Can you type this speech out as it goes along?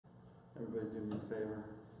everybody do me a favor?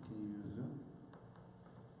 Can you Zoom?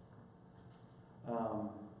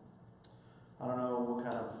 I don't know what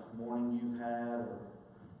kind of morning you've had or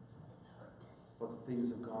what things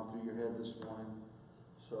have gone through your head this morning.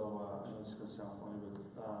 So I know it's going to sound funny,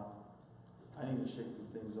 but I need to shake some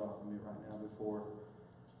things off of me right now before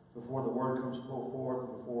the word comes forth,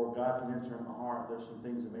 before God can enter in my heart. There's some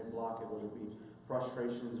things that may block it, whether it be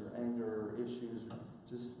frustrations or anger or issues or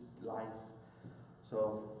just life.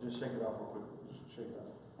 So just shake it off real quick. Just shake it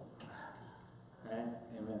off. Right?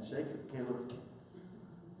 Amen. Shake it, Caleb.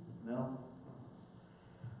 No?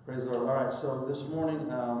 Praise the Lord. All right, so this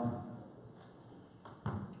morning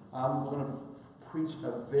I'm going to preach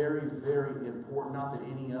a very, very important, not that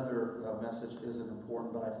any other message isn't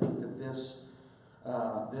important, but I think that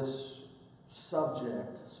this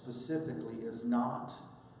subject specifically is not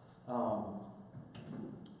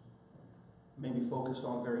maybe focused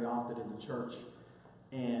on very often in the church,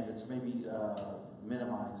 and it's maybe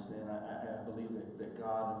minimized, and I believe that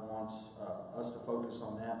God wants us to focus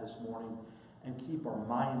on that this morning and keep our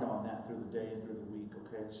mind on that through the day and through the week,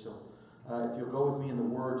 okay? So if you'll go with me in the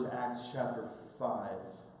Word to Acts chapter 5.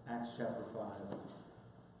 Acts chapter 5.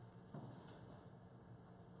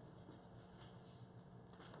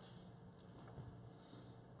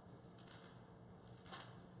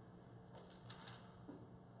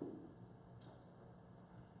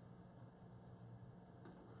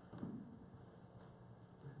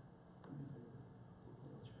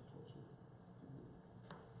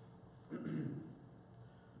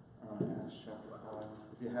 Acts chapter 5.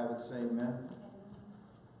 If you have it, say amen.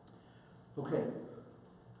 Okay.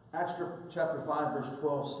 Acts chapter 5 verse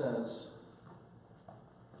 12 says,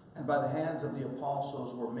 "And by the hands of the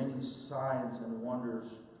apostles were many signs and wonders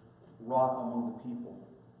wrought among the people."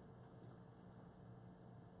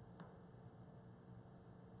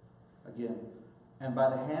 Again. "And by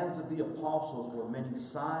the hands of the apostles were many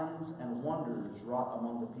signs and wonders wrought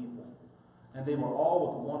among the people. And they were all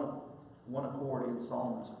with one accord in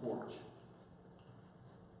Solomon's porch."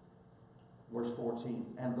 Verse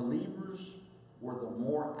 14. "And believers were the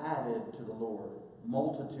more added to the Lord,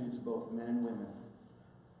 multitudes both men and women,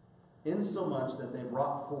 insomuch that they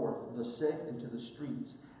brought forth the sick into the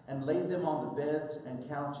streets and laid them on the beds and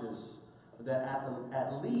couches, that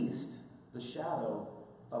at least the shadow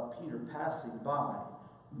of Peter passing by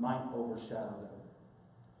might overshadow them."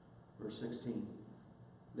 Verse 16.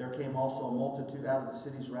 "There came also a multitude out of the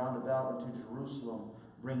cities round about into Jerusalem,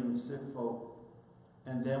 bringing sick folk,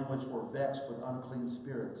 and them which were vexed with unclean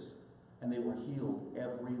spirits, and they were healed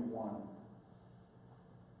every one."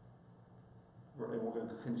 And we're going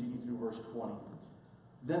to continue through verse 20.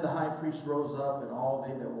 "Then the high priest rose up, and all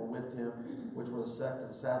they that were with him, which were the sect of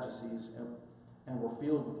the Sadducees, and were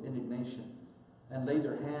filled with indignation, and laid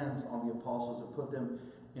their hands on the apostles and put them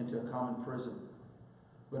into a common prison.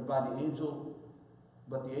 But the angel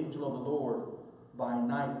of the Lord by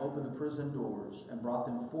night opened the prison doors and brought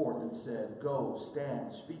them forth and said, 'Go,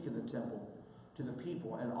 stand, speak in the temple to the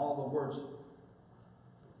people, and all the words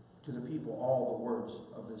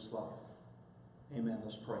of this life.'" Amen.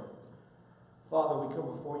 Let's pray. Father, we come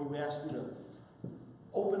before you. We ask you to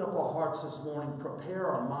open up our hearts this morning. Prepare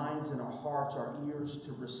our minds and our hearts, our ears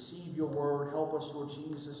to receive your word. Help us, Lord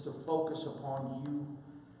Jesus, to focus upon you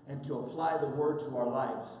and to apply the word to our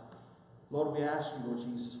lives. Lord, we ask you, Lord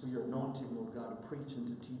Jesus, for your anointing, Lord God, to preach and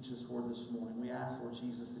to teach this word this morning. We ask, Lord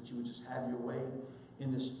Jesus, that you would just have your way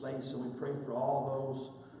in this place. And we pray for all those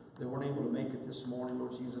that weren't able to make it this morning,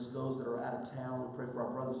 Lord Jesus, those that are out of town. We pray for our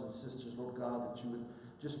brothers and sisters, Lord God, that you would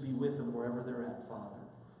just be with them wherever they're at, Father.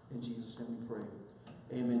 In Jesus' name we pray.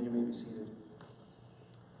 Amen. You may be seated.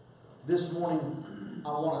 This morning,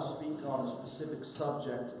 I want to speak on a specific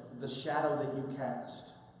subject, the shadow that you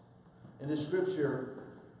cast. In the scripture,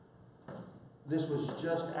 this was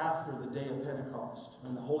just after the day of Pentecost,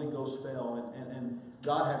 when the Holy Ghost fell, and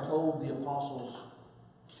God had told the apostles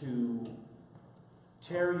to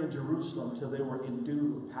tarry in Jerusalem till they were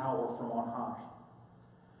endued with power from on high.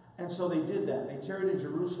 And so they did that. They tarried in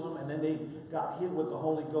Jerusalem, and then they got hit with the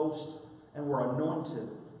Holy Ghost and were anointed.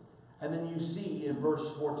 And then you see in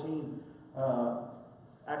verse 14,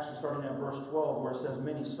 actually starting at verse 12, where it says,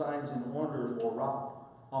 "Many signs and wonders were wrought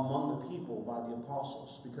among the people by the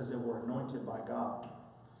apostles," because they were anointed by God.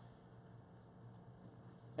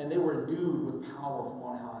 And they were endued with power from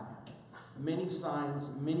on high. Many signs,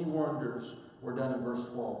 many wonders were done in verse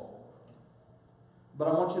 12. But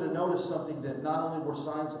I want you to notice something, that not only were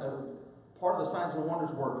signs, part of the signs and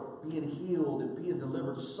wonders were being healed and being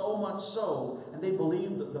delivered, so much so, and the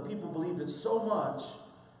people believed it so much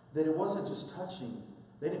that it wasn't just touching,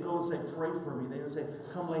 They didn't go and say, pray for me. They didn't say,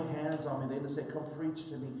 come lay hands on me. They didn't say, come preach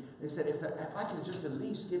to me. They said, if I could just at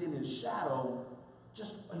least get in his shadow,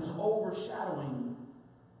 just his overshadowing,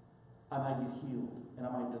 I might get healed and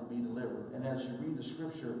I might be delivered. And as you read the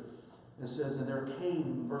scripture, it says, and there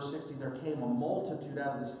came, verse 16, there came a multitude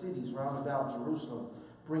out of the cities round about Jerusalem,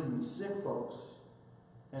 bringing sick folks,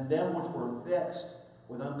 and them which were vexed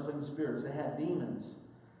with unclean spirits. They had demons.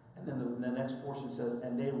 And then the next portion says,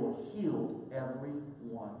 and they were healed, every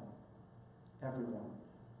one,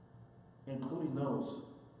 including those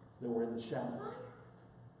that were in the shadow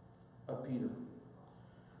of Peter.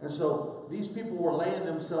 And so these people were laying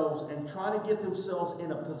themselves and trying to get themselves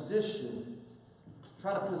in a position,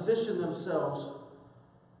 trying to position themselves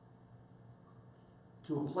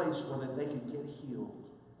to a place where they could get healed,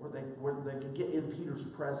 where they could get in Peter's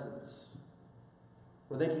presence,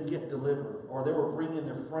 where they could get delivered, or they were bringing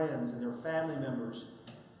their friends and their family members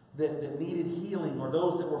that needed healing, or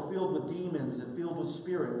those that were filled with demons and filled with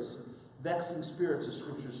spirits, vexing spirits, as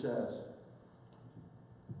Scripture says.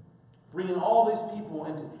 Bringing all these people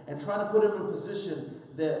and trying to put them in a position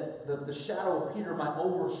that the shadow of Peter might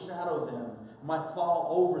overshadow them, might fall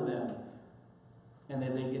over them, and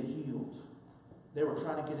then they get healed. They were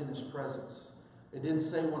trying to get in his presence. It didn't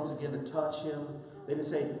say, once again, to touch him. They didn't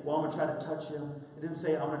say, well, I'm going to try to touch him. It didn't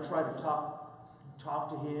say, I'm going to try to talk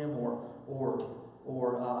to him or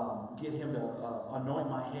get him to anoint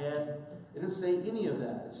my head. It didn't say any of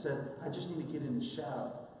that. It said, I just need to get in his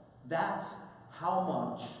shadow. That's how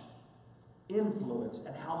much influence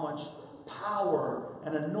and how much power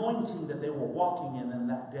and anointing that they were walking in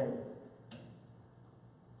that day.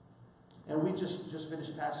 And we just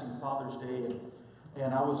finished passing Father's Day,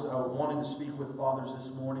 and I was wanting to speak with fathers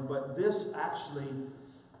this morning, but this actually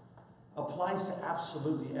applies to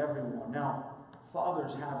absolutely everyone. Now,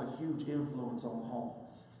 fathers have a huge influence on the home,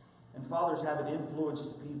 and fathers have an influence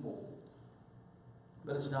to people,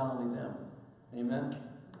 but it's not only them. Amen?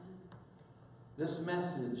 This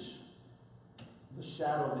message, the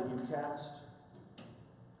shadow that you cast,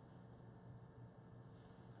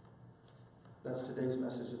 that's today's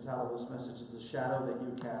message. The title of this message is The Shadow That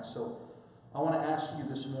You Cast. So I want to ask you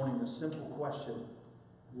this morning a simple question.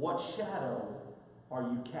 What shadow are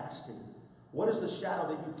you casting? What is the shadow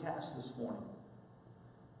that you cast this morning?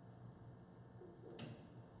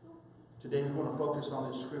 Today we're going to focus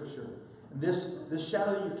on this scripture. And this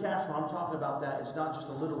shadow that you cast, when I'm talking about that, it's not just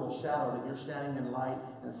a literal shadow that you're standing in light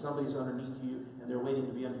and somebody's underneath you and they're waiting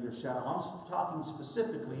to be under your shadow. I'm talking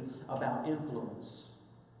specifically about influence.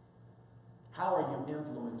 How are you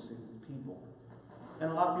influencing people?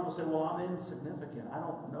 And a lot of people say, well, I'm insignificant. I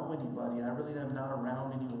don't know anybody. I really am not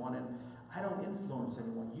around anyone. And I don't influence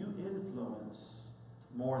anyone. You influence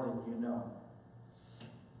more than you know.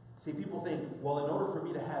 See, people think, well, in order for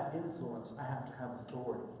me to have influence, I have to have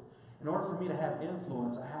authority. In order for me to have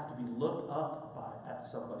influence, I have to be looked up at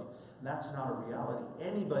somebody. And that's not a reality.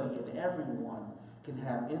 Anybody and everyone can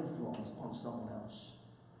have influence on someone else.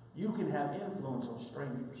 You can have influence on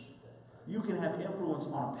strangers. You can have influence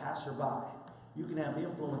on a passerby. You can have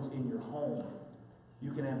influence in your home.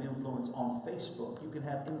 You can have influence on Facebook. You can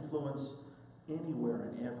have influence anywhere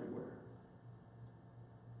and everywhere.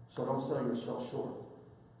 So don't sell yourself short.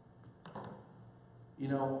 You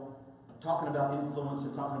know, talking about influence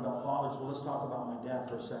and talking about fathers, well, let's talk about my dad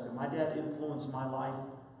for a second. My dad influenced my life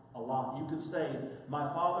a lot. You could say my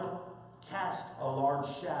father cast a large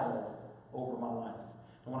shadow over my life.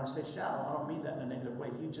 And when I say shadow, I don't mean that in a negative way.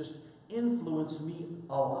 He just influenced me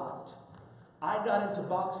a lot. I got into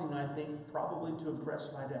boxing, I think, probably to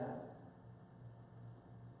impress my dad.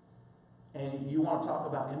 And you want to talk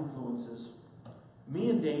about influences. Me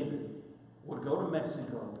and David would go to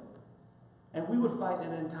Mexico, and we would fight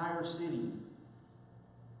in an entire city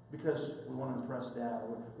because we wanted to impress Dad.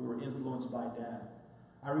 We were influenced by Dad.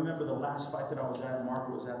 I remember the last fight that I was at,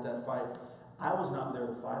 Margaret was at that fight. I was not there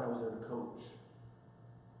to fight, I was there to coach.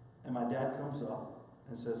 And my dad comes up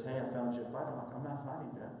and says, hey, I found you a fight. I'm like, I'm not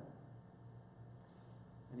fighting, Dad.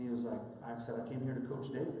 And he was like, I said, I came here to coach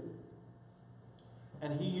David.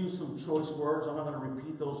 And he used some choice words. I'm not going to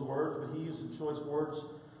repeat those words, but he used some choice words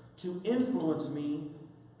to influence me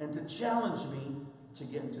and to challenge me to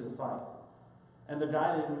get into the fight. And the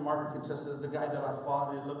guy that Margaret contested, the guy that I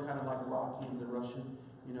fought, it looked kind of like Rocky in the Russian.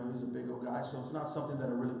 You know, he's a big old guy, so it's not something that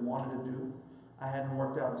I really wanted to do. I hadn't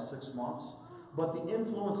worked out in 6 months. But the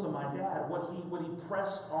influence of my dad, what he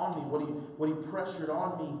pressed on me, what he pressured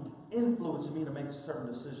on me, influenced me to make a certain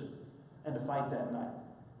decision and to fight that night.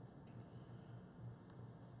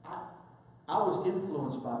 I was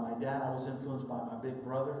influenced by my dad. I was influenced by my big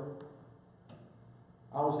brother.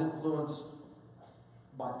 I was influenced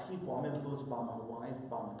by people. I'm influenced by my wife,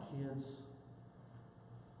 by my kids,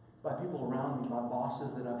 by people around me, by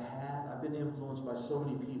bosses that I've had. I've been influenced by so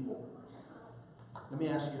many people. Let me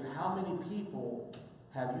ask you, how many people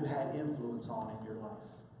have you had influence on in your life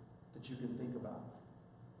that you can think about?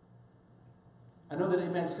 I know that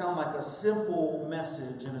it may sound like a simple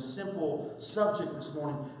message and a simple subject this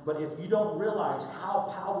morning, but if you don't realize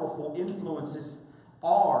how powerful influences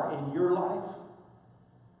are in your life,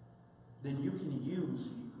 then you can use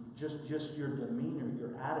just your demeanor,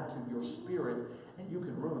 your attitude, your spirit, and you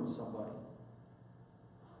can ruin somebody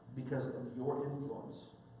because of your influence.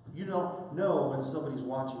 You don't know when somebody's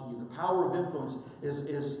watching you. The power of influence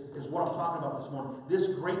is what I'm talking about this morning. This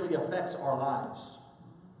greatly affects our lives.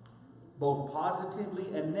 Both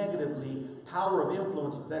positively and negatively, power of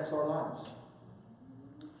influence affects our lives.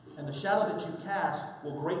 And the shadow that you cast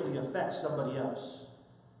will greatly affect somebody else.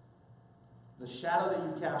 The shadow that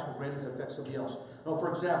you cast will greatly affect somebody else. Now,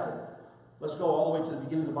 for example, let's go all the way to the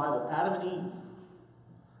beginning of the Bible. Adam and Eve.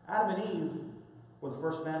 Adam and Eve were the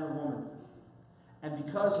first man and woman. And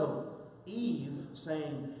because of Eve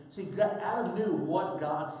saying, see, Adam knew what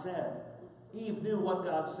God said. Eve knew what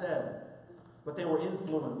God said. But they were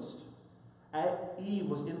influenced. Eve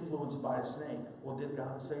was influenced by a snake. Well, did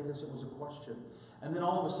God say this? It was a question. And then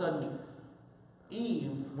all of a sudden,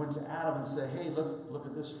 Eve went to Adam and said, hey, look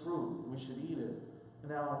at this fruit. We should eat it.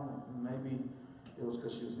 Now, maybe it was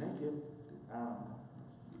because she was naked. I don't know.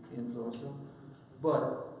 Influenced him.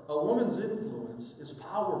 But a woman's influence is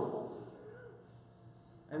powerful.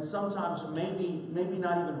 And sometimes maybe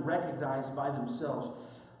not even recognized by themselves.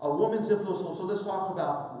 A woman's influence. So let's talk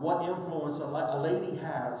about what influence a lady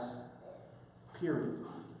has, period.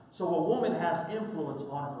 So a woman has influence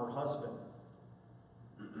on her husband.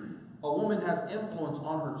 A woman has influence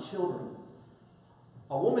on her children.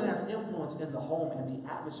 A woman has influence in the home and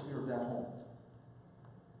the atmosphere of that home.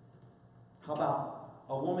 How about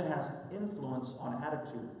a woman has influence on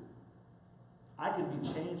attitude? I can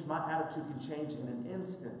be changed. My attitude can change in an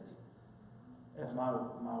instant. If my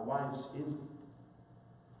wife's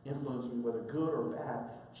influence me, whether good or bad,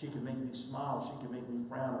 she can make me smile, she can make me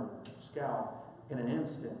frown or scowl in an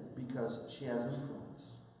instant because she has influence.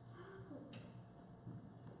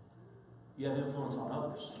 You have influence on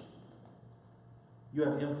others. You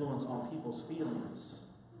have influence on people's feelings.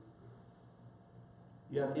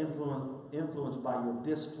 You have influence by your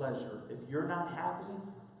displeasure. If you're not happy,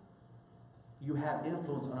 you have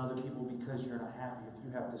influence on other people because you're not happy if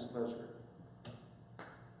you have displeasure.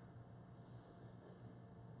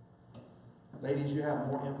 Ladies, you have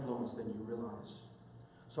more influence than you realize.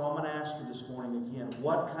 So I'm going to ask you this morning again,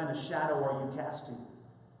 what kind of shadow are you casting?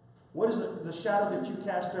 What is the shadow that you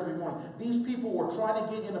cast every morning? These people were trying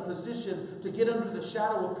to get in a position to get under the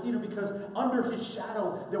shadow of Peter because under his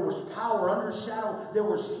shadow there was power. Under his shadow there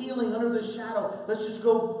was healing. Under the shadow, let's just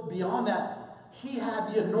go beyond that. He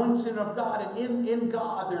had the anointing of God, and in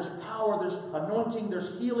God there's power, there's anointing,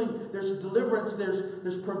 there's healing, there's deliverance,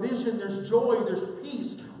 there's provision, there's joy, there's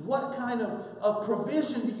peace. What kind of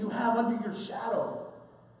provision do you have under your shadow?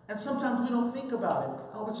 And sometimes we don't think about it.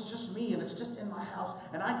 Oh, it's just me, and it's just in my house,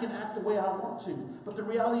 and I can act the way I want to. But the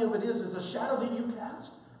reality of it is the shadow that you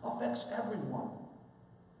cast affects everyone.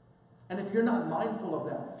 And if you're not mindful of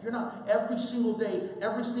that, if you're not every single day,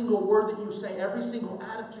 every single word that you say, every single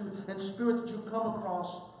attitude and spirit that you come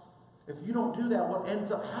across, if you don't do that, what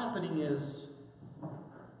ends up happening is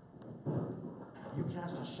you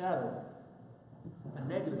cast a shadow, a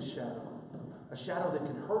negative shadow, a shadow that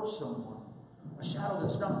can hurt someone, a shadow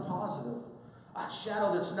that's not positive, a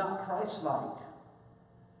shadow that's not Christ-like.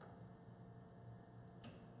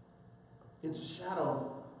 It's a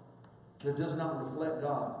shadow that does not reflect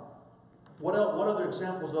God. What other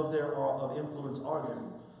examples of influence are there?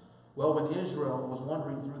 Well, when Israel was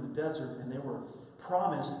wandering through the desert and they were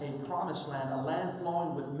promised a promised land, a land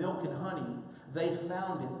flowing with milk and honey, they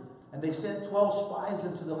found it. And they sent 12 spies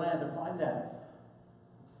into the land to find that.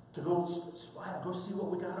 To go spy, go see what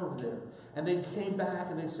we got over there. And they came back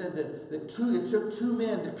and they said that it took 2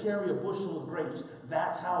 men to carry a bushel of grapes.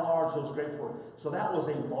 That's how large those grapes were. So that was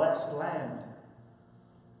a blessed land.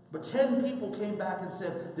 But 10 people came back and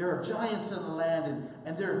said, there are giants in the land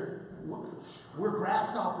and we're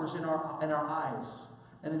grasshoppers in our eyes.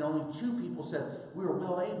 And then only 2 people said, we were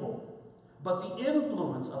well able. But the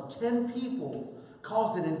influence of 10 people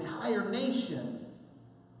caused an entire nation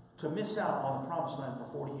to miss out on the promised land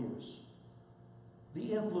for 40 years.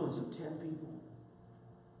 The influence of 10 people.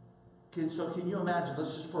 So can you imagine,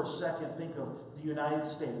 let's just for a second think of the United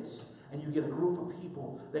States. And you get a group of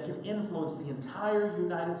people that can influence the entire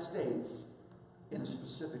United States in a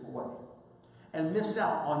specific way. And miss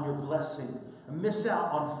out on your blessing. and miss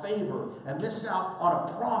out on favor and miss out on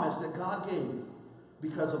a promise that God gave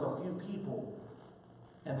because of a few people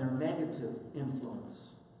and their negative influence.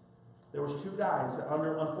 There was 2 guys that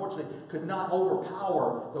unfortunately could not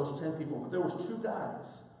overpower those 10 people, but there was 2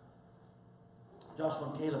 guys, Joshua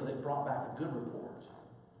and Caleb, they brought back a good report.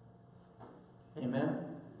 Amen?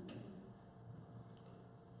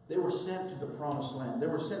 They were sent to the promised land. They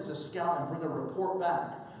were sent to scout and bring a report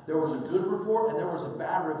back. There was a good report and there was a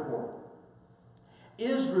bad report.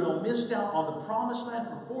 Israel missed out on the promised land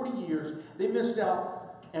for 40 years. They missed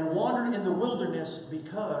out and wandered in the wilderness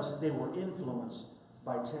because they were influenced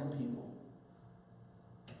by 10 people.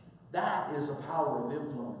 That is a power of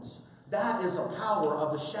influence. That is a power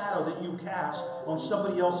of the shadow that you cast on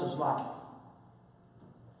somebody else's life.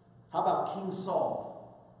 How about King Saul?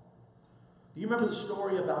 Do you remember the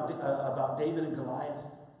story about David and Goliath?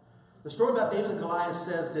 The story about David and Goliath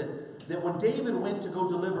says that when David went to go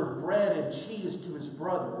deliver bread and cheese to his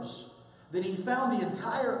brothers, that he found the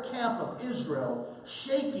entire camp of Israel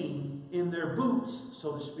shaking in their boots,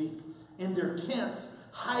 so to speak, in their tents,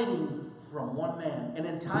 hiding from one man. An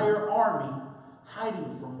entire army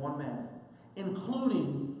hiding from one man,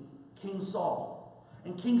 including King Saul.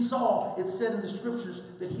 And King Saul, it said in the scriptures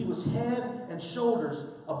that he was head and shoulders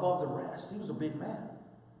above the rest. He was a big man.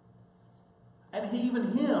 And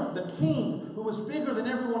even him, the king, who was bigger than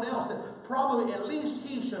everyone else, that probably at least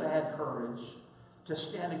he should have had courage to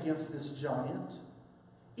stand against this giant.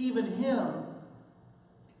 Even him,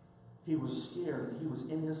 he was scared. He was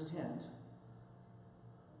in his tent.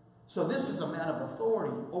 So this is a man of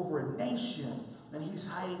authority over a nation, and he's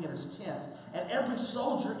hiding in his tent. And every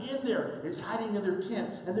soldier in there is hiding in their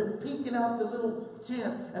tent, and they're peeking out the little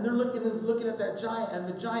tent, and they're looking at that giant, and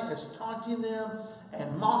the giant is taunting them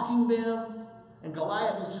and mocking them. And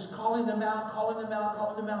Goliath is just calling them out,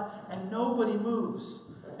 and nobody moves.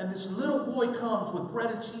 And this little boy comes with bread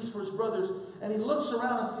and cheese for his brothers, and he looks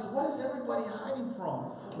around and says, what is everybody hiding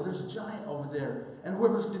from? Well, there's a giant over there, and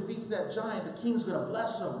whoever defeats that giant, the king's going to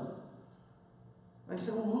bless him. And he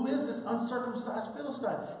said, well, who is this uncircumcised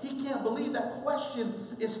Philistine? He can't believe that question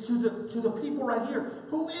is to the people right here.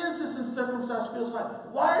 Who is this uncircumcised Philistine?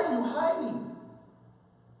 Why are you hiding?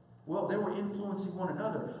 Well, they were influencing one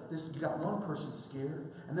another. You got one person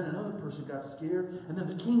scared, and then another person got scared, and then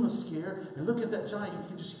the king was scared. And look at that giant. You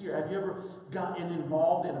can just hear. Have you ever gotten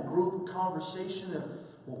involved in a group conversation? And,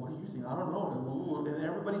 well, what do you think? I don't know. And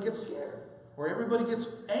everybody gets scared, or everybody gets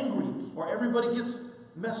angry, or everybody gets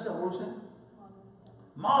messed up. What was that?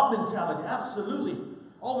 Mob mentality. Absolutely.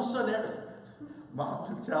 All of a sudden, mob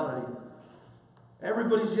mentality.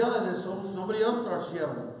 Everybody's yelling, and so somebody else starts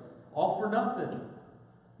yelling. All for nothing.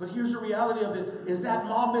 But here's the reality of it, is that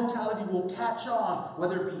mob mentality will catch on,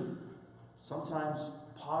 whether it be sometimes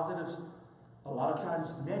positive, a lot of times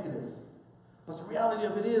negative. But the reality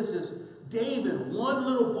of it is David, one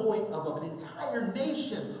little boy of an entire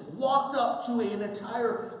nation, walked up to an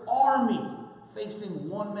entire army facing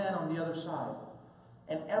one man on the other side.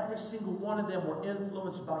 And every single one of them were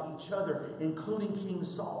influenced by each other, including King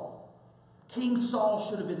Saul. King Saul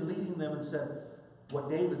should have been leading them and said, what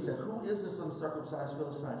David said, who is this uncircumcised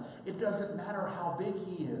Philistine? It doesn't matter how big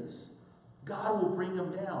he is. God will bring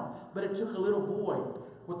him down. But it took a little boy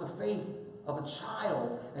with the faith of a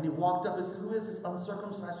child, and he walked up and said, who is this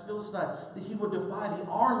uncircumcised Philistine? That he would defy the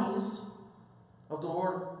armies of the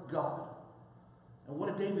Lord God. And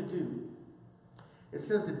what did David do? It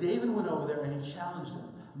says that David went over there and he challenged him.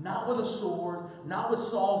 Not with a sword, not with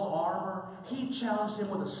Saul's armor. He challenged him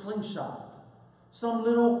with a slingshot. Some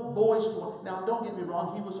little boy's toy. Now, don't get me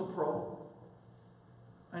wrong, he was a pro.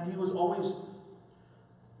 And he was always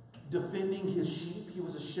defending his sheep. He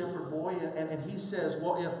was a shepherd boy. And he says,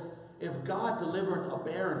 well, if God delivered a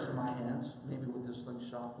bear into my hands, maybe with this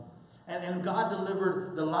slingshot, and God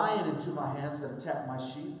delivered the lion into my hands that attacked my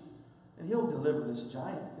sheep, and he'll deliver this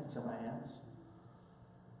giant into my hands.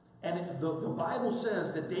 And the Bible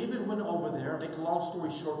says that David went over there, make a long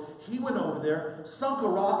story short, he went over there, sunk a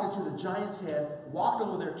rock into the giant's head, walked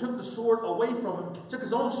over there, took the sword away from him, took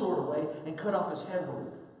his own sword away, and cut off his head with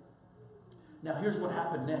it. Now here's what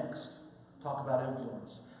happened next. Talk about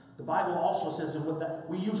influence. The Bible also says that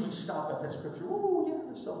we usually stop at that scripture. Ooh, yeah,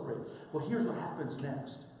 we're so great. Well, here's what happens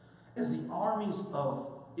next. As the armies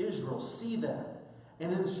of Israel see that,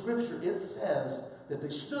 and in the scripture it says that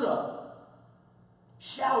they stood up,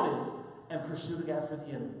 shouted, and pursued after the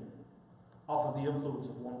enemy off of the influence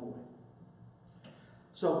of one boy.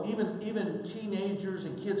 So even teenagers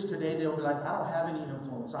and kids today, they'll be like, I don't have any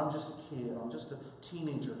influence. I'm just a kid. I'm just a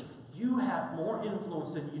teenager. You have more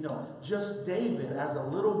influence than you know. Just David, as a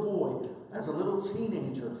little boy, as a little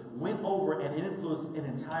teenager, went over and influenced an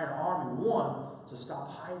entire army. One, to stop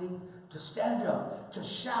hiding, to stand up, to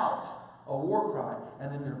shout a war cry,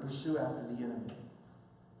 and then to pursue after the enemy.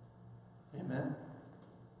 Amen?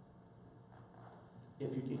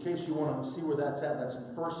 In case you want to see where that's at, that's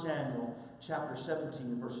in 1 Samuel chapter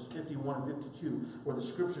 17, verses 51 and 52, where the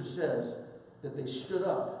scripture says that they stood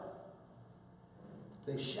up,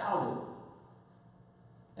 they shouted,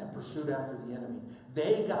 and pursued after the enemy.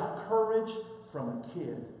 They got courage from a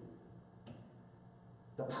kid.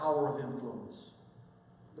 The power of influence.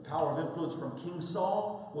 The power of influence from King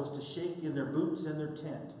Saul was to shake in their boots in their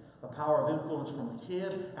tent. The power of influence from a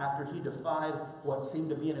kid after he defied what seemed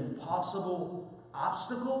to be an impossible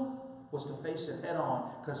obstacle was to face it head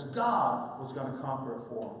on, because God was going to conquer it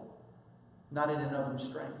for him. Not in and of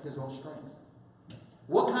his own strength.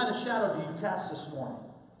 What kind of shadow do you cast this morning?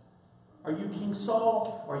 Are you King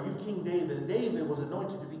Saul or are you King David? And David was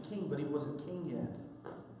anointed to be king, but he wasn't king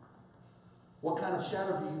yet. What kind of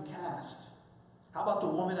shadow do you cast? How about the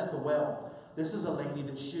woman at the well? This is a lady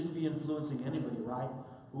that shouldn't be influencing anybody, right?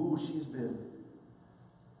 Ooh, she's been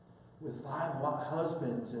with 5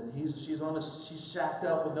 husbands, and she's shacked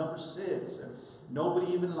up with number 6, and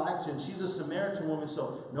nobody even likes her. And she's a Samaritan woman,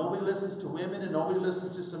 so nobody listens to women and nobody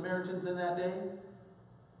listens to Samaritans in that day.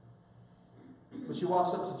 But she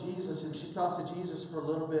walks up to Jesus and she talks to Jesus for a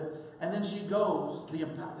little bit, and then she goes. The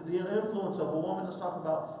influence of a woman, let's talk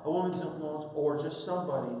about a woman's influence, or just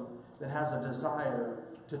somebody that has a desire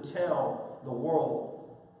to tell the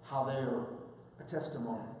world how they're a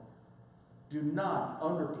testimony. Do not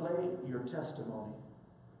underplay your testimony.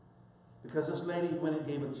 Because this lady went and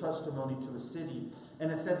gave a testimony to a city,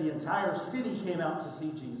 and it said the entire city came out to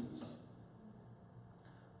see Jesus.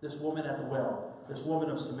 This woman at the well, this woman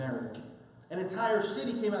of Samaria. An entire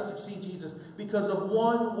city came out to see Jesus because of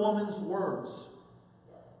one woman's words.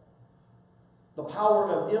 The power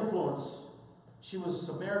of influence. She was a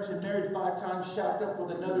Samaritan, married 5 times, shacked up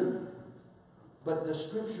with another. But the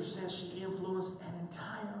scripture says she influenced an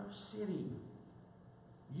entire city.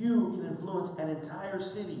 You can influence an entire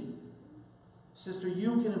city. Sister,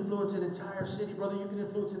 you can influence an entire city. Brother, you can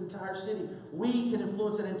influence an entire city. We can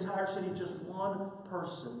influence an entire city, just one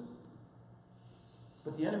person.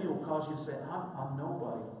 But the enemy will cause you to say, I'm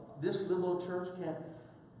nobody. This little church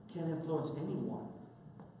can't influence anyone.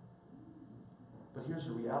 But here's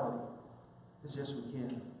the reality. Is yes, we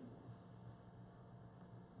can.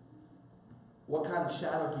 What kind of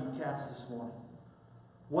shadow do you cast this morning?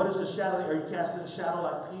 What is the shadow? Are you casting a shadow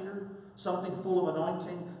like Peter? Something full of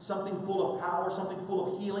anointing, something full of power, something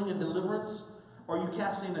full of healing and deliverance? Or are you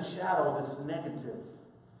casting a shadow that's negative,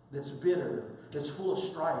 that's bitter, that's full of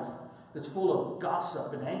strife, that's full of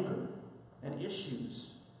gossip and anger and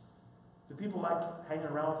issues? Do people like hanging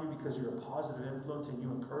around with you because you're a positive influence and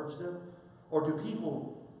you encourage them? Or do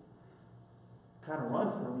people kind of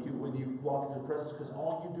run from you when you walk into the presence because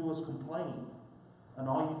all you do is complain and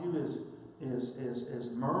all you do is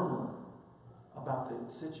murmur about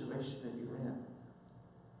the situation that you're in?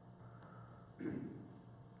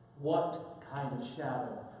 What kind of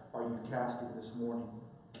shadow are you casting this morning?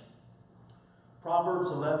 Proverbs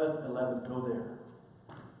 11:11. Go there.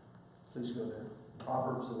 Please go there.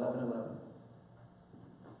 Proverbs 11:11.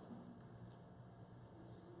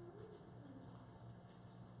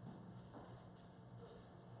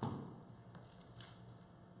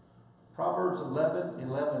 Proverbs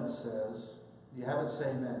 11:11 says, do you have it? Say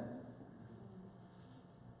amen.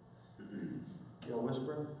 Y'all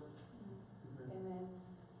whispering? Amen.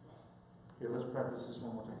 Here, let's practice this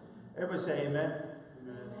one more time. Everybody say amen.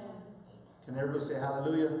 Amen. Can everybody say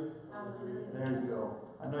hallelujah? Hallelujah. There you go.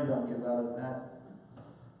 I know y'all can get louder than that.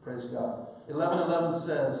 Praise God. 11:11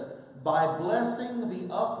 says, by the blessing of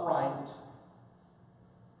the upright,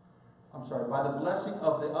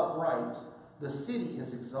 the city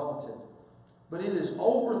is exalted, but it is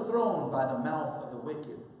overthrown by the mouth of the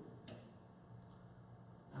wicked.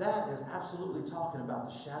 That is absolutely talking about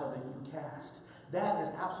the shadow that you cast. That is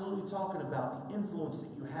absolutely talking about the influence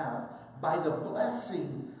that you have. By the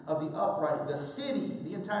blessing of the upright, the city,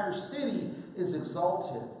 the entire city is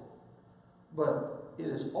exalted, but it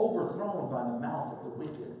is overthrown by the mouth of the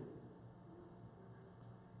wicked.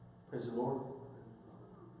 Praise the Lord.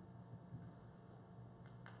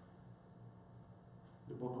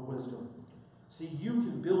 The Book of Wisdom. See, you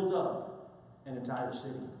can build up an entire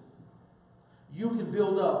city. You can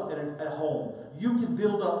build up a home. You can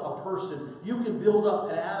build up a person. You can build up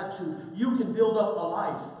an attitude. You can build up a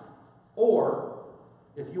life. Or,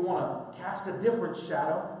 if you want to cast a different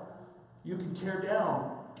shadow, you can tear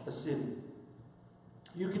down a city.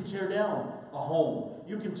 You can tear down a home.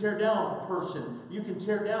 You can tear down a person. You can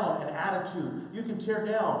tear down an attitude. You can tear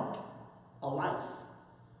down a life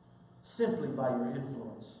simply by your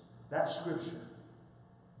influence. That's Scripture.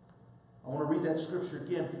 I want to read that Scripture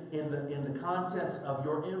again in the context of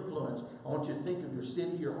your influence. I want you to think of your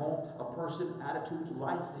city, your home, a person, attitude,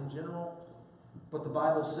 life in general. But the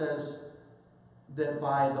Bible says that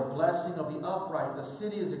by the blessing of the upright, the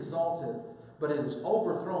city is exalted, but it is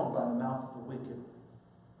overthrown by the mouth of the wicked.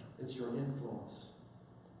 It's your influence.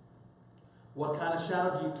 What kind of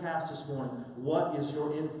shadow do you cast this morning? What is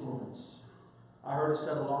your influence? I heard it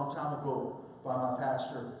said a long time ago by my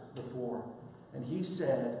pastor before. And he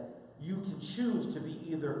said, you can choose to be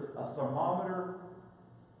either a thermometer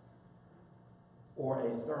or a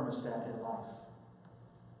thermostat in life.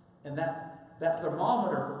 And that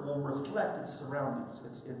thermometer will reflect its surroundings.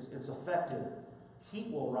 It's affected.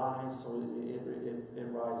 Heat will rise, so it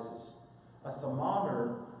rises. A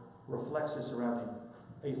thermometer reflects its surrounding.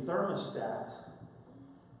 A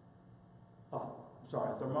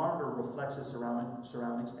thermometer reflects its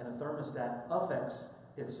surroundings, and a thermostat affects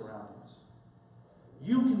its surroundings.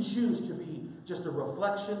 You can choose to be just a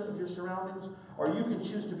reflection of your surroundings, or you can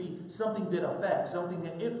choose to be something that affects, something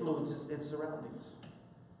that influences its surroundings.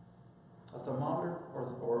 A thermometer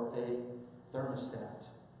or a thermostat.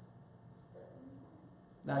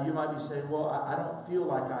 Now you might be saying, well, I don't feel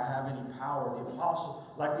like I have any power. The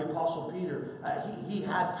Apostle Peter, he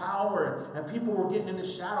had power and people were getting in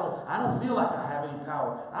his shadow. I don't feel like I have any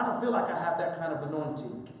power. I don't feel like I have that kind of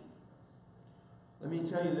anointing. Let me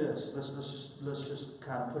tell you this. Let's just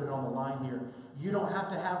kind of put it on the line here. You don't have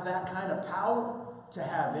to have that kind of power to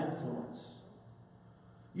have influence.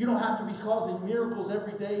 You don't have to be causing miracles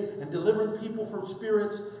every day and delivering people from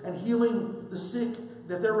spirits and healing the sick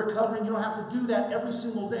that they're recovering. You don't have to do that every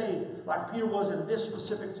single day like Peter was in this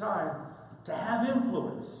specific time to have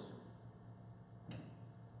influence.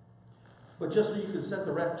 But just so you can set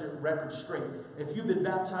the record straight, if you've been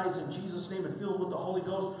baptized in Jesus' name and filled with the Holy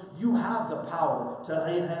Ghost, you have the power to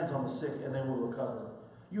lay hands on the sick and they will recover.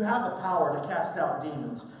 You have the power to cast out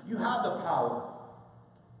demons. You have the power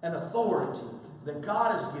and authority that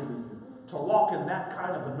God has given you to walk in that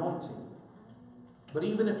kind of anointing. But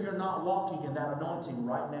even if you're not walking in that anointing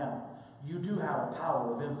right now, you do have a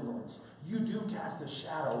power of influence. You do cast a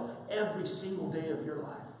shadow every single day of your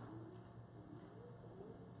life.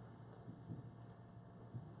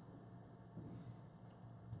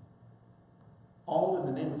 All in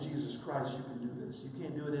the name of Jesus Christ, you can do this. You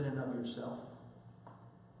can't do it in and of yourself.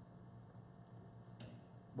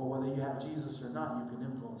 But whether you have Jesus or not, you can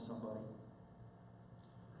influence somebody.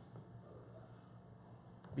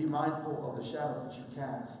 Be mindful of the shadow that you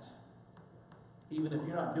cast. Even if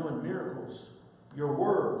you're not doing miracles, your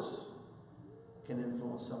words can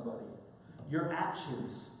influence somebody. Your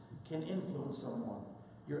actions can influence someone.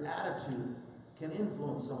 Your attitude can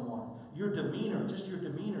influence someone. Your demeanor, just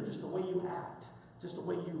the way you act, just the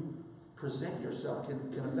way you present yourself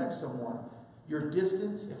can affect someone. Your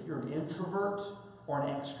distance, if you're an introvert or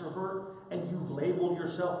an extrovert, and you've labeled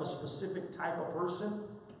yourself a specific type of person,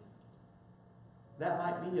 that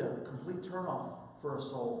might be a complete turnoff for a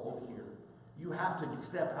soul over here. You have to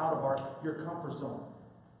step out of your comfort zone.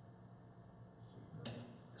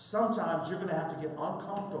 Sometimes you're going to have to get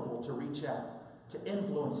uncomfortable to reach out, to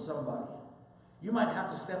influence somebody. You might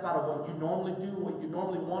have to step out of what you normally do, what you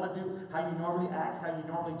normally want to do, how you normally act, how you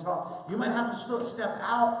normally talk. You might have to step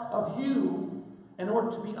out of you in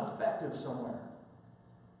order to be effective somewhere,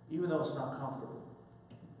 even though it's not comfortable.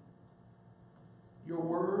 Your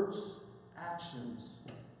words, actions,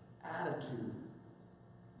 attitude,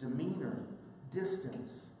 demeanor,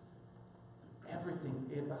 distance, everything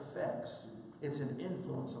it affects. It's an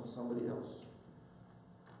influence on somebody else.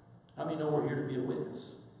 How many know we're here to be a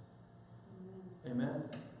witness? Amen.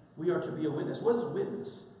 We are to be a witness. What is a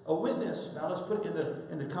witness? A witness, now let's put it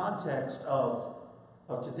in the context of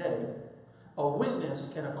today. A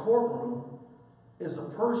witness in a courtroom is a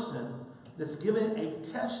person that's given a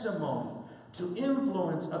testimony to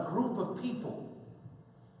influence a group of people.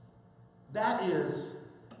 That is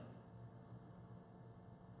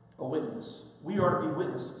a witness. We are to be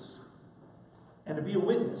witnesses. And to be a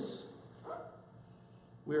witness,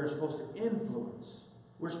 we are supposed to influence.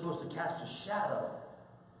 We're supposed to cast a shadow.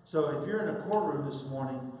 So if you're in a courtroom this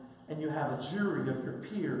morning and you have a jury of your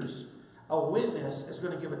peers, a witness is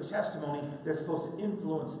going to give a testimony that's supposed to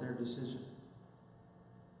influence their decision.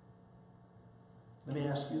 Let me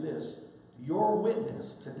ask you this. Your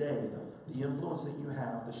witness today, the influence that you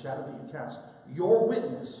have, the shadow that you cast, your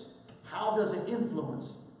witness, how does it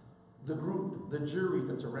influence the group, the jury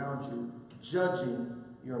that's around you, judging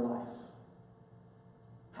your life?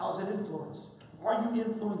 How's it influence? Are you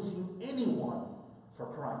influencing anyone for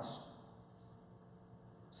Christ?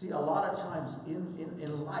 See, a lot of times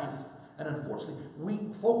in life, and unfortunately, we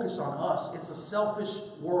focus on us. It's a selfish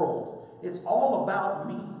world. It's all about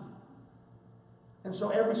me. And so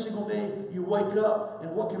every single day you wake up,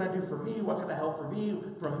 and what can I do for me? What can I help for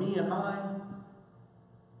me and mine?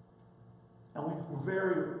 And we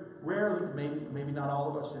very rarely, maybe not all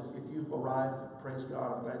of us, if you've arrived, praise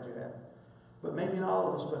God, I'm glad you have. But maybe not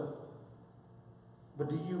all of us, but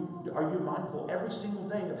are you mindful every single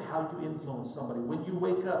day of how you influence somebody? When you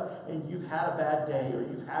wake up and you've had a bad day or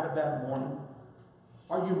you've had a bad morning,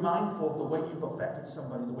 are you mindful of the way you've affected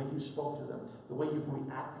somebody, the way you spoke to them, the way you've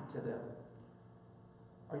reacted to them?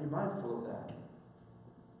 Are you mindful of that?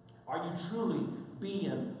 Are you truly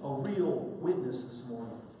being a real witness this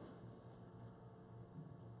morning?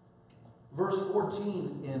 Verse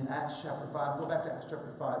 14 in Acts chapter 5. Go back to Acts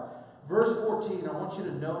chapter 5. Verse 14, I want you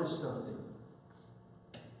to notice something.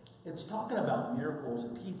 It's talking about miracles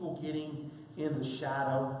and people getting in the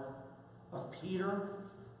shadow of Peter.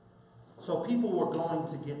 So people were going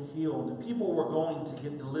to get healed and people were going to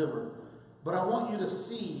get delivered. But I want you to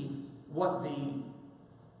see what the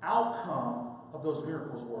outcome of those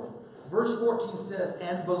miracles were. Verse 14 says,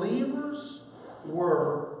 and believers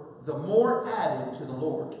were the more added to the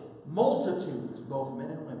Lord. Multitudes, both men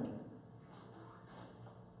and women.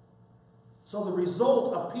 So the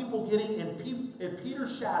result of people getting in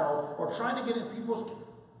Peter's shadow, or trying to get in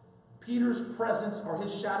Peter's presence or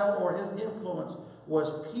his shadow or his influence,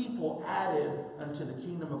 was people added unto the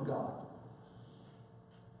kingdom of God.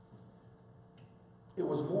 It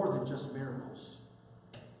was more than just miracles.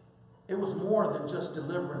 It was more than just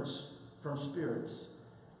deliverance from spirits.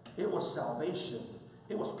 It was salvation.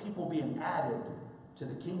 It was people being added to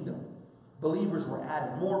the kingdom. Believers were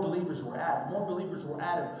added. More believers were added. More believers were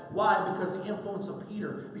added. Why? Because the influence of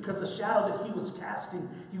Peter. Because the shadow that he was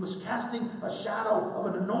casting a shadow of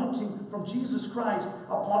an anointing from Jesus Christ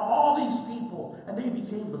upon all these people. And they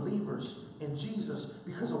became believers in Jesus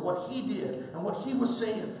because of what he did and what he was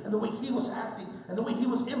saying and the way he was acting and the way he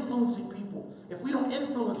was influencing people. If we don't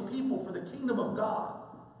influence people for the kingdom of God,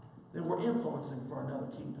 then we're influencing for another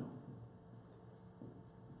kingdom.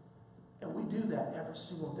 And we do that every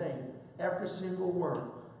single day. Every single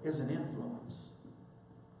word is an influence.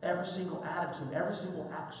 Every single attitude, every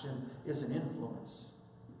single action is an influence.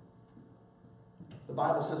 The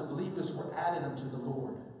Bible says believers were added unto the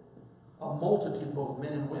Lord. A multitude, both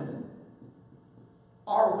men and women.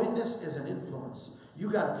 Our witness is an influence.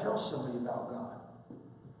 You got to tell somebody about God.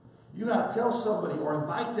 You got to tell somebody or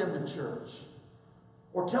invite them to church.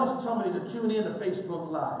 Or tell somebody to tune in to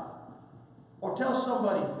Facebook Live. Or tell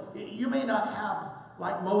somebody, you may not have,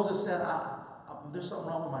 like Moses said, there's something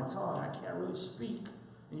wrong with my tongue. I can't really speak.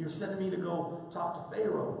 And you're sending me to go talk to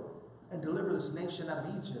Pharaoh and deliver this nation out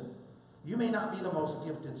of Egypt. You may not be the most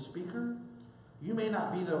gifted speaker. You may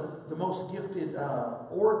not be the most gifted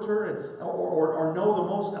orator or know the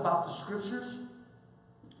most about the scriptures.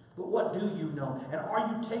 But what do you know? And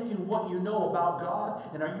are you taking what you know about God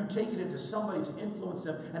and are you taking it to somebody to influence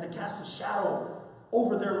them and to cast a shadow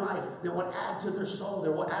over their life that will add to their soul, that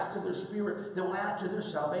will add to their spirit, that will add to their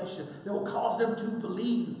salvation, that will cause them to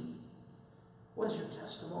believe? What is your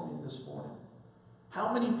testimony this morning?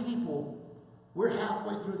 How many people, we're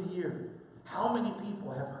halfway through the year, how many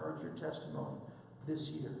people have heard your testimony this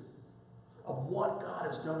year of what God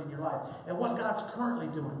has done in your life and what God's currently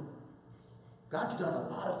doing? God's done a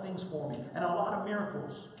lot of things for me and a lot of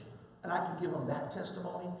miracles. And I can give them that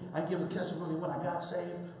testimony. I can give them testimony when I got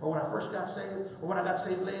saved, or when I first got saved, or when I got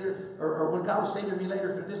saved later, or when God was saving me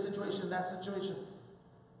later through this situation, that situation.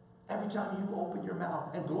 Every time you open your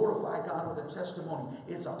mouth and glorify God with a testimony,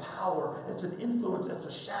 it's a power, it's an influence, it's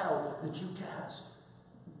a shadow that you cast.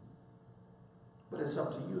 But it's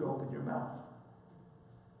up to you to open your mouth.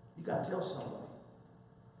 You got to tell somebody.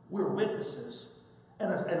 We're witnesses.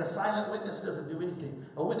 And a silent witness doesn't do anything.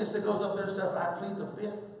 A witness that goes up there and says, I plead the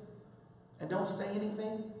fifth, and don't say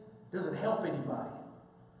anything, doesn't help anybody.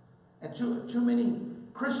 And too many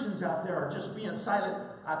Christians out there are just being silent,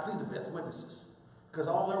 I plead the fifth witnesses. Because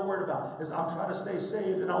all they're worried about is I'm trying to stay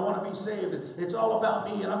saved and I want to be saved. And it's all about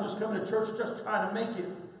me and I'm just coming to church just trying to make it.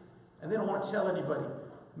 And they don't want to tell anybody.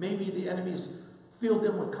 Maybe the enemy's filled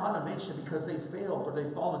them with condemnation because they failed or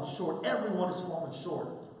they've fallen short. Everyone has fallen short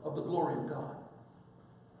of the glory of God.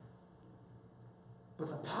 But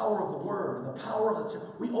the power of the word and the power of the church,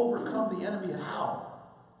 we overcome the enemy how?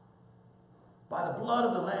 By the blood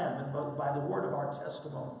of the Lamb and by the word of our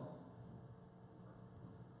testimony.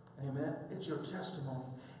 Amen. It's your testimony.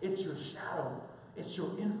 It's your shadow. It's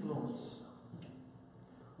your influence.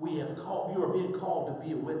 You are being called to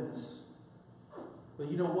be a witness. But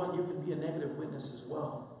you know what? You can be a negative witness as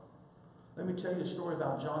well. Let me tell you a story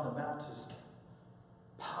about John the Baptist.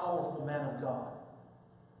 Powerful man of God.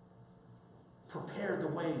 Prepared the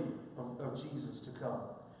way of Jesus to come.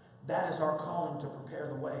 That is our calling, to prepare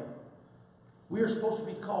the way. We are supposed to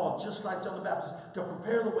be called, just like John the Baptist, to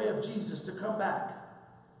prepare the way of Jesus to come back.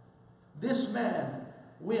 This man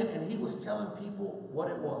went and he was telling people what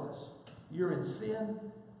it was. You're in sin.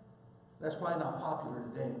 That's probably not popular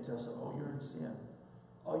today to tell someone, oh, you're in sin.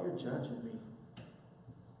 Oh, you're judging me.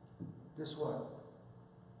 Guess what?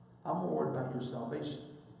 I'm more worried about your salvation.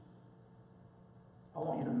 I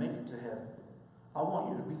want you to make it to heaven. I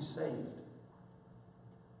want you to be saved.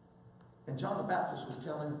 And John the Baptist was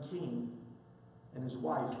telling the king and his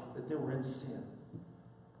wife that they were in sin.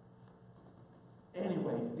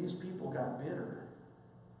 Anyway, these people got bitter.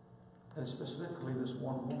 And specifically this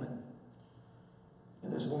one woman.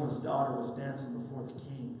 And this woman's daughter was dancing before the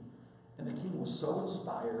king. And the king was so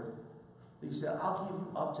inspired that he said, I'll give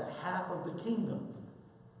you up to half of the kingdom.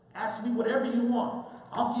 Ask me whatever you want.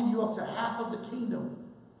 I'll give you up to half of the kingdom.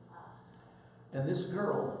 And this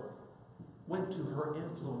girl went to her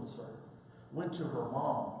influencer, went to her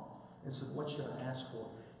mom, and said, what should I ask for?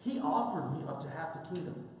 He offered me up to half the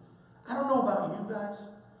kingdom. I don't know about you guys.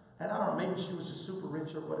 And I don't know, maybe she was just super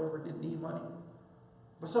rich or whatever, didn't need money.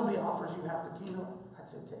 But somebody offers you half the kingdom, I'd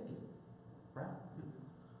say take it. Right?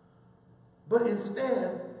 But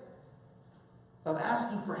instead of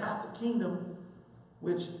asking for half the kingdom,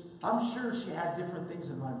 which I'm sure she had different things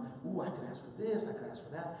in mind. Ooh, I could ask for this, I could ask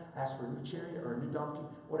for that, ask for a new chariot or a new donkey,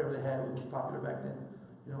 whatever they had, it was popular back then.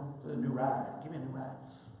 You know, a new ride. Give me a new ride.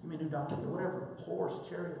 Give me a new donkey or whatever. Horse,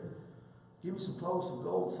 chariot. Give me some clothes, some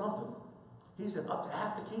gold, something. He said, up to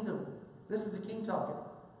half the kingdom. This is the king talking.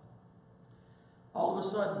 All of a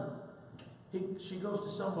sudden, she goes to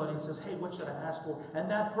somebody and says, hey, what should I ask for? And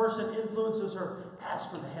that person influences her.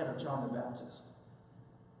 Ask for the head of John the Baptist.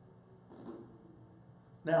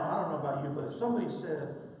 Now, I don't know about you, but if somebody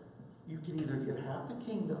said, you can either get half the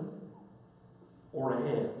kingdom or a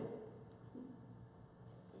head.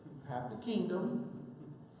 Half the kingdom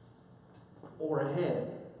or a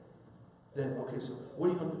head. Then, okay, so what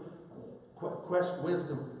are you going to do? Quest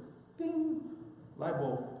wisdom. Ding. Light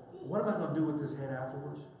bulb. What am I going to do with this head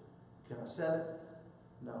afterwards? Can I sell it?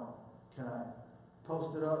 No. Can I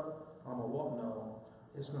post it up? I'm going to what? No.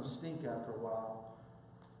 It's going to stink after a while.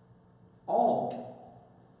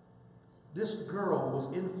 This girl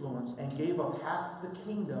was influenced and gave up half the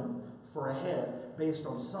kingdom for a head based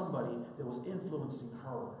on somebody that was influencing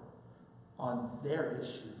her on their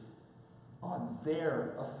issue, on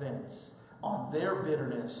their offense, on their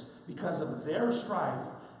bitterness. Because of their strife,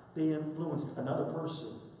 they influenced another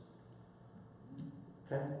person.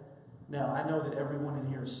 Okay? Now, I know that everyone in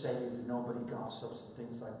here is saved and nobody gossips and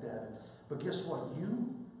things like that. But guess what?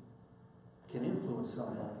 You can influence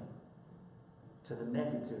somebody to the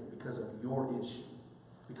negative because of your issue,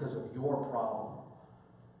 because of your problem.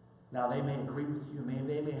 Now, they may agree with you.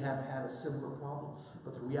 They may have had a similar problem.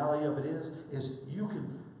 But the reality of it is you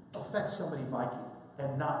can affect somebody by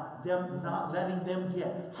and not letting them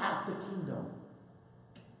get half the kingdom.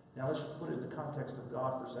 Now, let's put it in the context of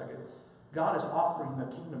God for a second. God is offering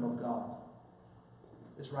the kingdom of God.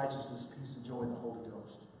 It's righteousness, peace, and joy in the Holy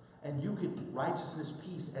Ghost. And you can, righteousness,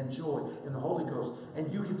 peace, and joy in the Holy Ghost.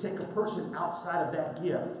 And you can take a person outside of that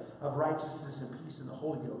gift of righteousness and peace in the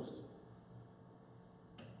Holy Ghost.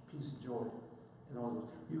 Peace and joy in the Holy Ghost.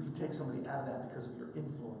 You can take somebody out of that because of your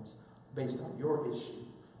influence based on your issue,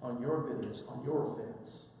 on your bitterness, on your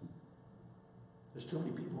offense. There's too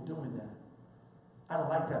many people doing that. I don't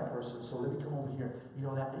like that person, so let me come over here. I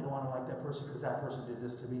don't like that person because that person did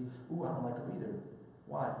this to me. Ooh, I don't like him either.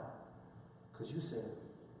 Why? Because you said it.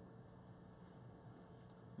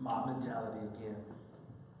 Mob mentality again.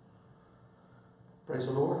 Praise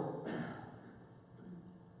the Lord.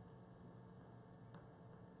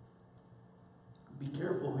 Be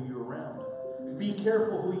careful who you're around. Be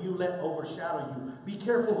careful who you let overshadow you. Be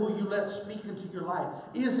careful who you let speak into your life.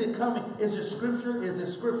 Is it coming? Is it scripture? Is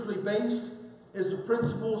it scripturally based? Is the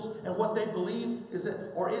principles and what they believe? Is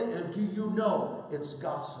it, do you know it's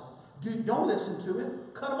gossip? Don't listen to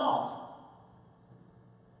it. Cut them off.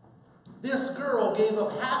 This girl gave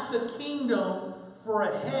up half the kingdom for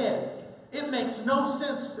a head. It makes no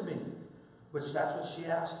sense to me. But that's what she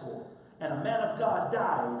asked for. And a man of God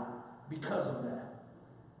died because of that.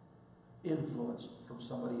 Influence from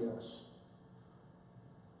somebody else.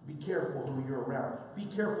 Be careful who you're around. Be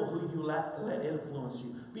careful who you let influence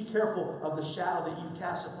you. Be careful of the shadow that you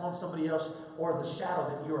cast upon somebody else or the shadow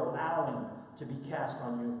that you're allowing to be cast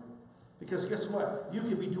on you. Because guess what? You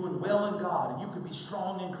could be doing well in God and you could be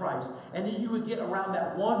strong in Christ. And then you would get around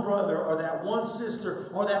that one brother or that one sister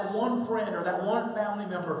or that one friend or that one family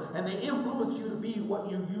member, and they influence you to be what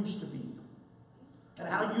you used to be and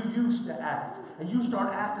how you used to act. And you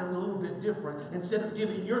start acting a little bit different. Instead of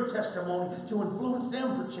giving your testimony to influence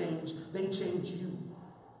them for change, they change you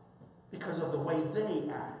because of the way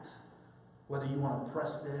they act. Whether you want to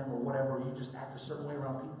impress them or whatever, you just act a certain way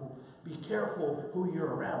around people. Be careful who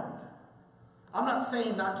you're around. I'm not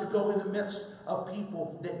saying not to go in the midst of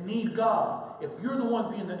people that need God. If you're the one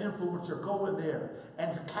being the influencer, go in there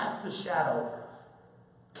and cast a shadow.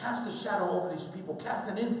 Cast a shadow over these people. Cast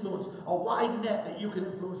an influence, a wide net that you can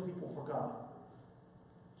influence people for God.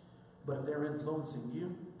 But if they're influencing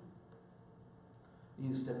you, you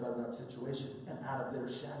need to step out of that situation and out of their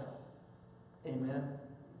shadow. Amen.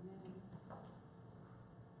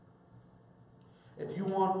 If you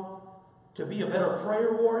want to be a better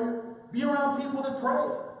prayer warrior, be around people that pray.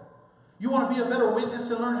 You want to be a better witness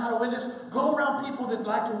and learn how to witness? Go around people that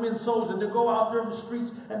like to win souls and to go out there in the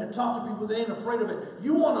streets and to talk to people that ain't afraid of it.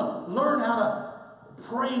 You want to learn how to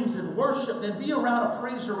praise and worship, then be around a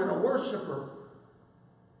praiser and a worshiper.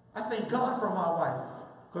 I thank God for my wife.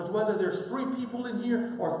 Because whether there's 3 people in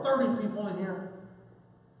here or 30 people in here,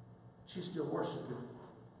 she's still worshiping.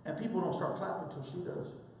 And people don't start clapping until she does.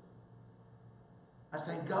 I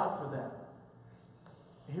thank God for that.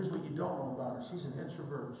 And here's what you don't know about her. She's an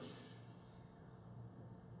introvert.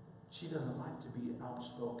 She doesn't like to be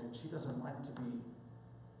outspoken. She doesn't like to be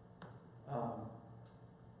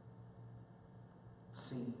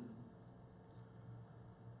seen.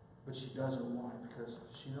 But she does it. Why? Because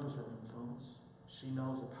she knows her influence. She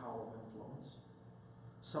knows the power of influence.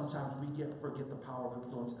 Sometimes we forget the power of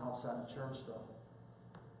influence outside of church, though.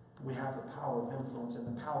 We have the power of influence and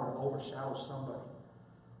the power to overshadow somebody.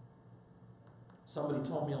 Somebody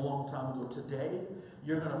told me a long time ago, today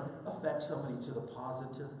you're going to affect somebody to the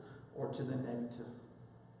positive or to the negative.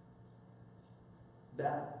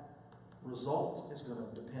 That result is going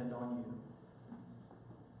to depend on you.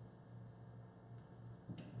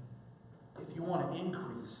 If you want to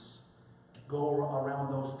increase, go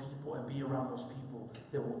around those people and be around those people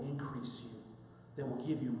that will increase you, that will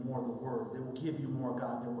give you more of the Word, that will give you more of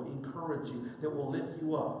God, that will encourage you, that will lift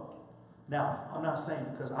you up. Now, I'm not saying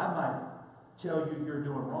because I might tell you you're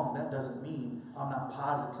doing wrong, that doesn't mean I'm not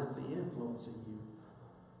positively influencing you.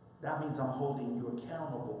 That means I'm holding you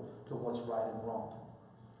accountable to what's right and wrong.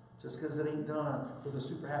 Just because it ain't done with a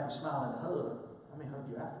super happy smile and a hug, I may hug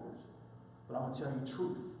you afterwards. But I'm going to tell you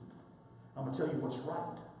truth. I'm going to tell you what's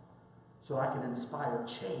right. So I can inspire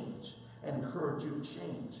change and encourage you to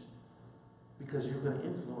change. Because you're going to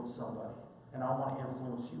influence somebody. And I want to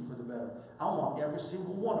influence you for the better. I want every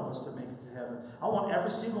single one of us to make it to heaven. I want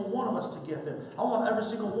every single one of us to get there. I want every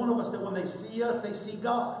single one of us that when they see us, they see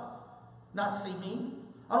God. Not see me.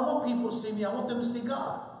 I don't want people to see me. I want them to see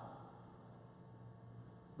God.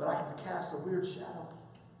 But I can cast a weird shadow.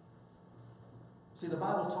 See, the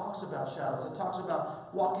Bible talks about shadows. It talks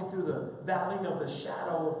about walking through the valley of the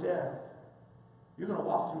shadow of death. You're going to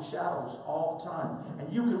walk through shadows all the time.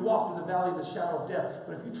 And you can walk through the valley of the shadow of death.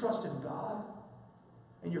 But if you trust in God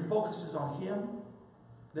and your focus is on Him,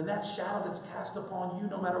 then that shadow that's cast upon you,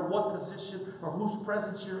 no matter what position or whose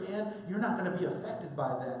presence you're in, you're not going to be affected by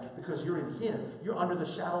that because you're in Him. You're under the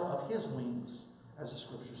shadow of His wings, as the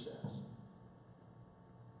Scripture says.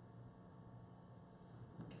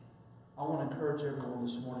 I want to encourage everyone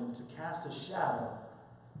this morning to cast a shadow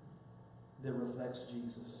that reflects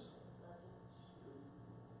Jesus.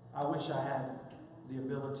 I wish I had the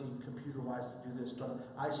ability, computer-wise, to do this, but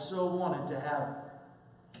I so wanted to have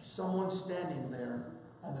someone standing there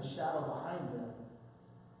and the shadow behind them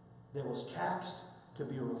that was cast to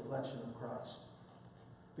be a reflection of Christ.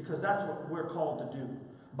 Because that's what we're called to do.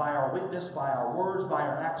 By our witness, by our words, by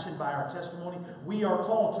our action, by our testimony, we are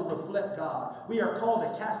called to reflect God. We are called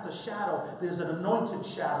to cast a shadow that is an anointed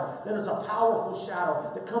shadow, that is a powerful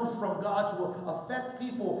shadow that comes from God to affect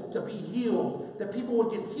people to be healed, that people will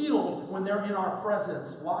get healed when they're in our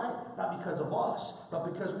presence. Why? Not because of us, but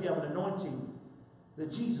because we have an anointing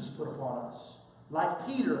that Jesus put upon us. Like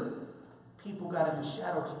Peter, people got in the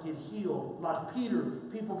shadow to get healed. Like Peter,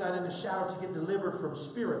 people got in the shadow to get delivered from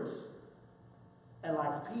spirits. And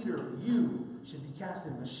like Peter, you should be cast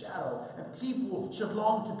in the shadow. And people should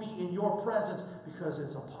long to be in your presence because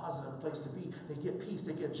it's a positive place to be. They get peace,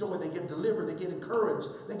 they get joy, they get delivered, they get encouraged,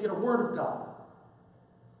 they get a word of God.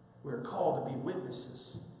 We're called to be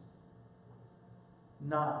witnesses.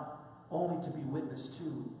 Not only to be witnessed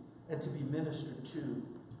to and to be ministered to,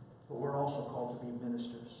 but we're also called to be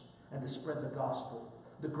ministers and to spread the gospel.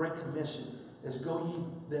 The Great Commission is go ye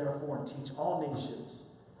therefore and teach all nations,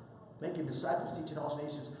 making disciples, teaching all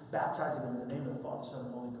nations, baptizing them in the name of the Father, Son,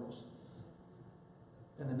 and Holy Ghost.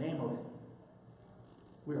 In the name of it.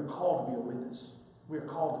 We are called to be a witness. We are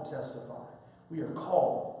called to testify. We are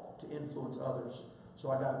called to influence others.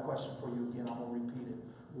 So I got a question for you again. I'm going to repeat it.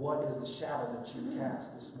 What is the shadow that you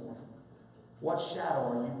cast this morning? What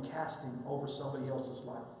shadow are you casting over somebody else's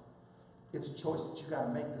life? It's a choice that you got to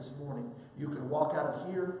make this morning. You can walk out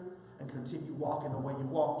of here and continue walking the way you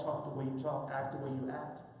walk, talk the way you talk, act the way you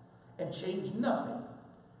act, and change nothing.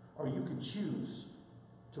 Or you can choose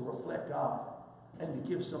to reflect God and to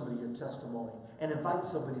give somebody your testimony, and invite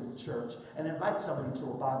somebody to church, and invite somebody to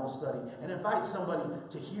a Bible study, and invite somebody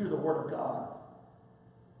to hear the Word of God,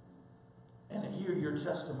 and to hear your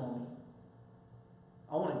testimony.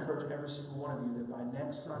 I want to encourage every single one of you that by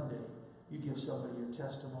next Sunday, you give somebody your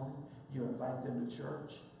testimony, you invite them to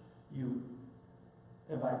church, you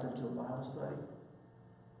invite them to a Bible study.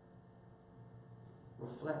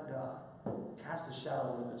 Reflect God. Cast a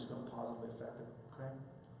shadow over them that's going to positively affect them. Okay?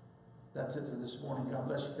 That's it for this morning. God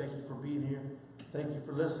bless you. Thank you for being here. Thank you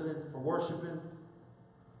for listening, for worshiping.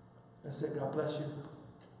 That's it. God bless you.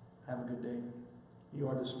 Have a good day. You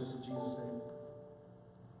are dismissed in Jesus' name.